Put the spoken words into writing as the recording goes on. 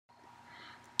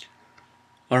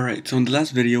Alright, so in the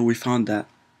last video we found that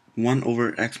 1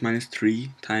 over x minus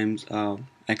 3 times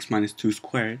x minus 2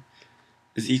 squared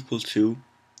is equal to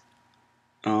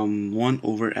 1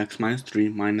 over x minus 3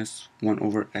 minus 1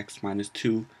 over x minus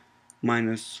 2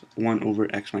 minus 1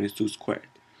 over x minus 2 squared.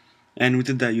 And we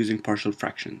did that using partial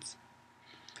fractions.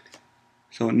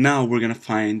 So now we're going to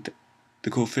find the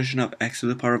coefficient of x to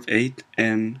the power of 8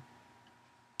 in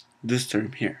this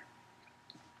term here.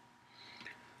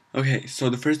 Okay, so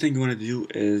the first thing you want to do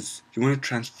is you want to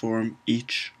transform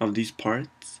each of these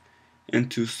parts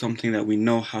into something that we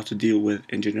know how to deal with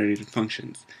in generating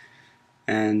functions.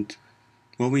 And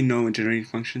what we know in generating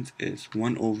functions is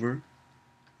 1 over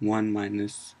 1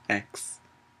 minus x.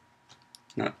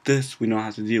 Now this we know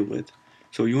how to deal with.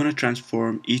 So you want to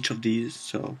transform each of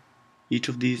these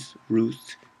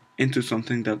roots into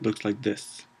something that looks like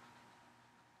this.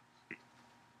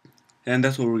 And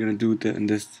that's what we're going to do in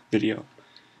this video.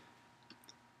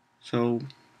 So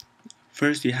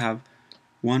first you have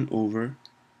 1 over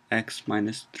x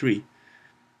minus 3.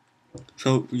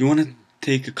 So you want to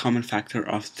take a common factor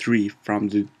of 3 from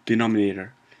the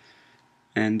denominator.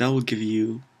 And that will give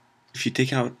you, if you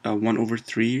take out 1 over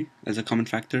 3 as a common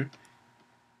factor,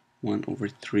 1 over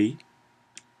 3,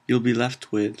 you'll be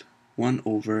left with 1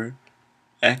 over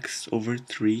x over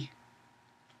 3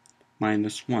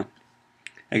 minus 1.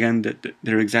 Again,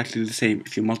 they're exactly the same.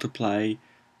 If you multiply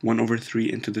 1 over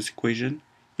 3 into this equation,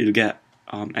 you'll get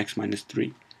x minus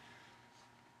 3.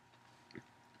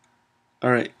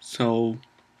 Alright, so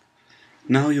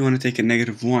now you want to take a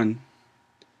negative 1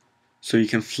 so you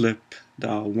can flip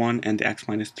the 1 and the x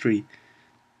minus 3.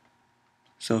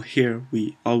 So here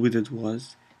all we did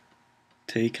was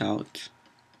take out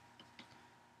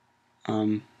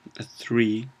a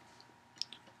 3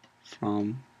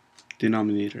 from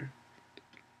denominator.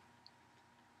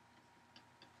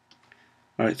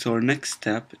 Alright, so our next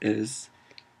step is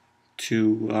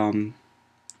to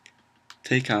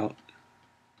take out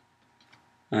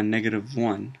a negative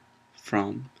 1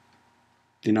 from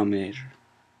denominator,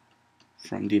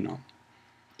 from denom.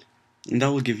 And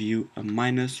that will give you a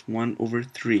minus 1 over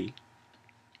 3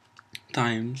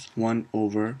 times 1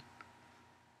 over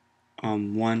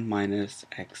 1 minus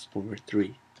x over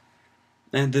 3.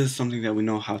 And this is something that we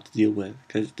know how to deal with,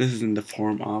 because this is in the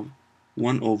form of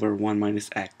 1 over 1 minus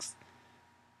x.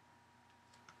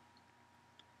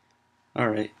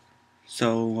 Alright,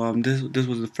 so this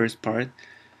was the first part.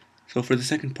 So for the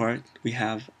second part, we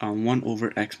have 1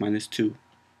 over x minus 2.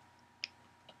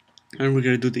 And we're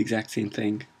going to do the exact same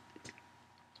thing.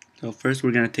 So first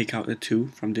we're going to take out a 2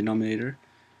 from denominator.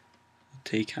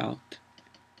 Take out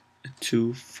a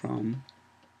 2 from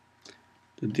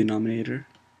the denominator.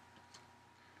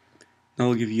 That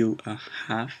will give you a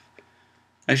half.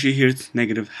 Actually here it's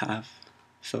negative half.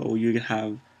 So you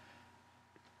have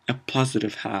a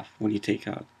positive half when you take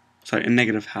out, a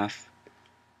negative half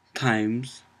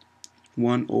times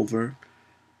 1 over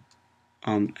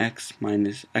x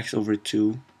minus x over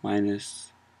 2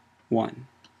 minus 1.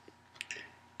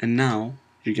 And now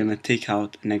you're going to take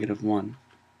out a negative 1.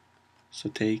 So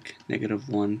take negative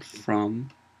 1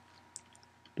 from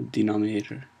the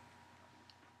denominator.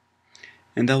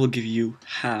 And that will give you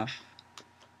half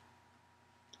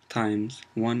times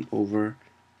 1 over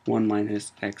 1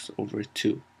 minus x over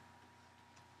 2.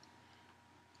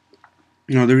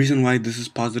 Now the reason why this is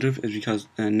positive is because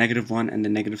negative 1 and the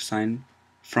negative sign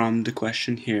from the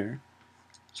question here,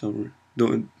 so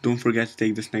don't forget to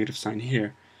take this negative sign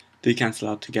here, they cancel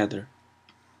out together.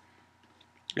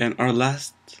 And our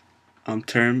last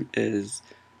term is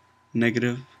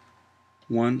negative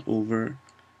 1 over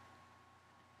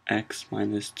x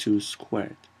minus 2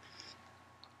 squared.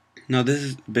 Now this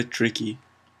is a bit tricky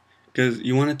because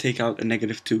you want to take out a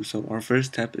negative 2, so our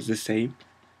first step is the same.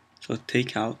 So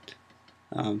take out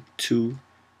 2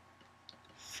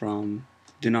 from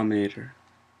denominator.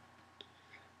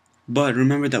 But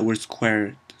remember that we're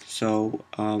squared, so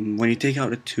when you take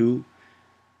out a 2,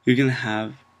 you're going to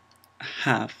have a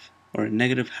half, or a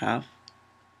negative half,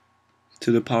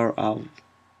 to the power of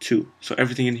 2. So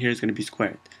everything in here is going to be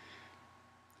squared.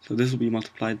 So this will be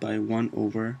multiplied by 1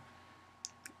 over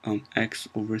x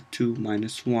over 2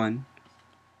 minus 1,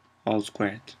 all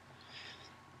squared.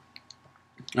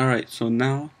 Alright, so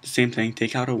now the same thing,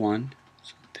 take out a 1,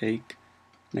 so take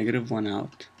negative 1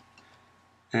 out,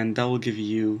 and that will give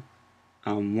you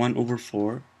 1 over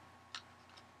 4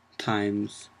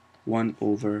 times 1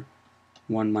 over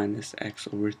 1 minus x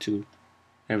over 2,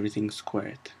 everything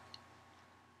squared.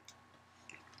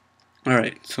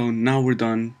 Alright, so now we're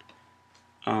done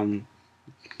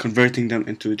converting them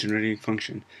into a generating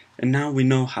function, and now we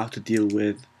know how to deal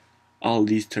with all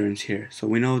these terms here. So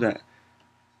we know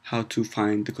how to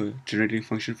find the generating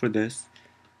function for this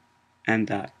and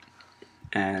that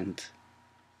and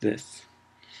this.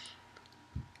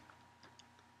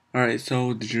 Alright,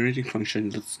 so the generating function,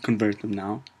 let's convert them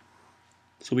now.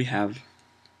 So we have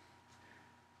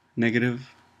negative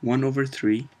 1 over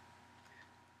 3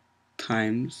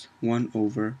 times 1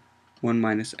 over 1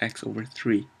 minus x over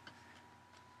 3.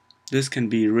 This can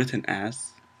be written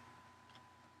as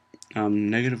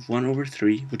negative 1 over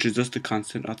 3, which is just a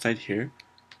constant outside here,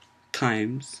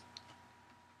 times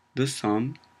the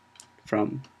sum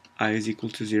from I is equal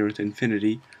to 0 to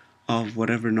infinity of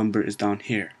whatever number is down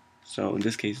here. So in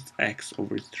this case it's x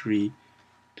over 3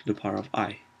 to the power of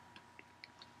I.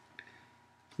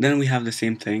 Then we have the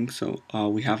same thing, so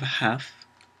we have a half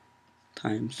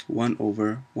times 1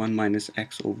 over 1 minus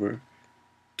x over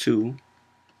 2.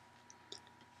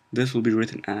 This will be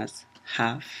written as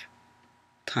half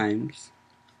times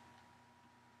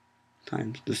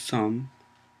the sum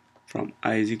from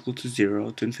I is equal to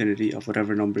 0 to infinity of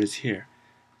whatever number is here.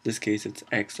 In this case it's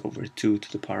x over 2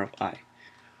 to the power of I.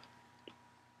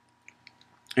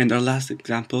 And our last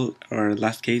example, or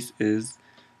last case, is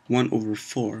 1 over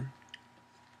 4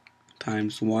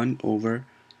 times 1 over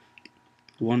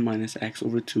 1 minus x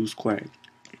over 2 squared.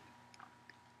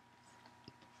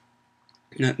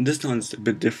 Now this one's a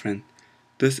bit different.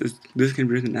 This can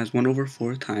be written as 1 over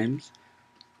 4 times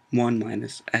 1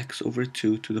 minus x over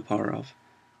 2 to the power of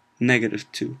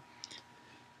negative 2.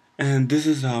 And this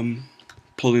is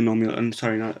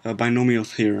binomial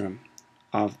theorem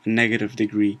of a negative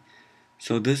degree.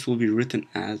 So this will be written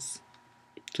as,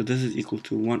 so this is equal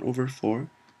to 1 over 4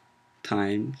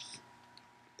 times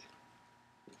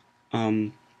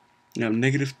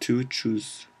negative 2,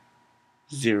 choose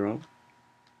 0,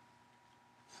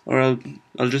 or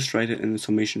I'll just write it in the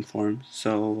summation form.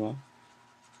 So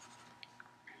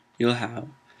you'll have,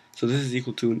 so this is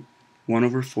equal to 1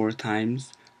 over 4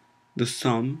 times the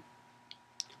sum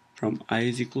from I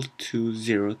is equal to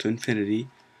 0 to infinity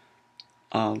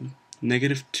of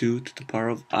negative 2 to the power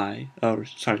of I,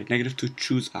 negative 2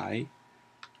 choose I,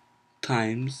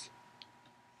 times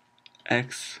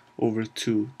x over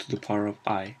 2 to the power of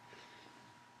I.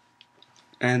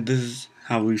 And this is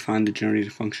how we find the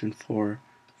generated function for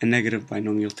a negative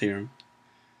binomial theorem.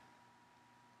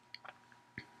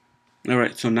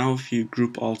 Alright, so now if you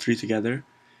group all three together,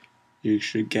 you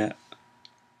should get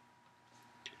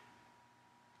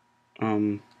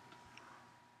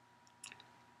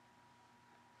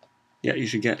you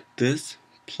should get this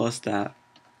plus that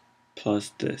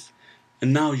plus this.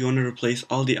 And now you want to replace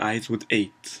all the i's with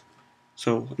 8.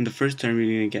 So in the first term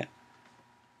you're going to get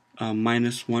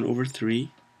minus 1 over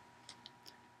 3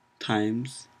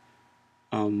 times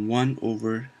 1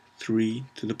 over 3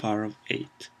 to the power of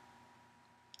 8.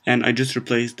 And I just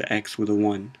replaced the x with a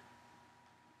 1.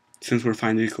 Since we're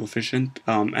finding the coefficient,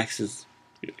 x is,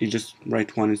 you just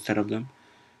write 1 instead of them.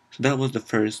 So that was the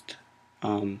first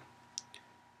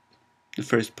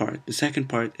part. The second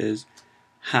part is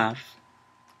half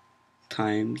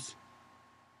times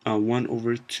 1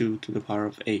 over 2 to the power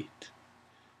of 8.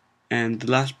 And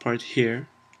the last part here,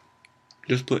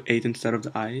 just put 8 instead of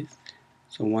the i's.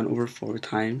 So 1 over 4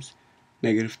 times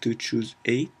negative 2 choose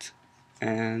 8,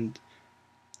 and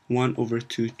 1 over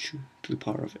 2 to the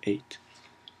power of 8.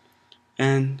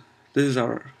 And this is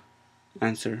our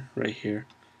answer right here.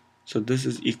 So this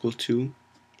is equal to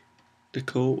the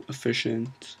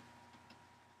coefficient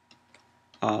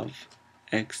of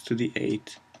x to the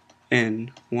 8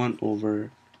 in 1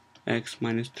 over x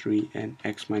minus 3 and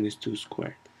x minus 2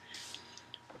 squared.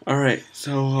 Alright,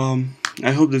 so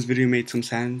I hope this video made some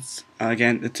sense.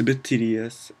 Again, it's a bit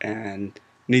tedious and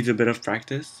needs a bit of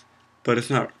practice, but it's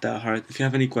not that hard. If you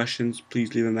have any questions,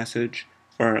 please leave a message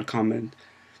or a comment.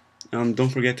 Don't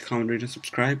forget to comment, rate, and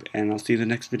subscribe, and I'll see you in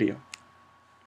the next video.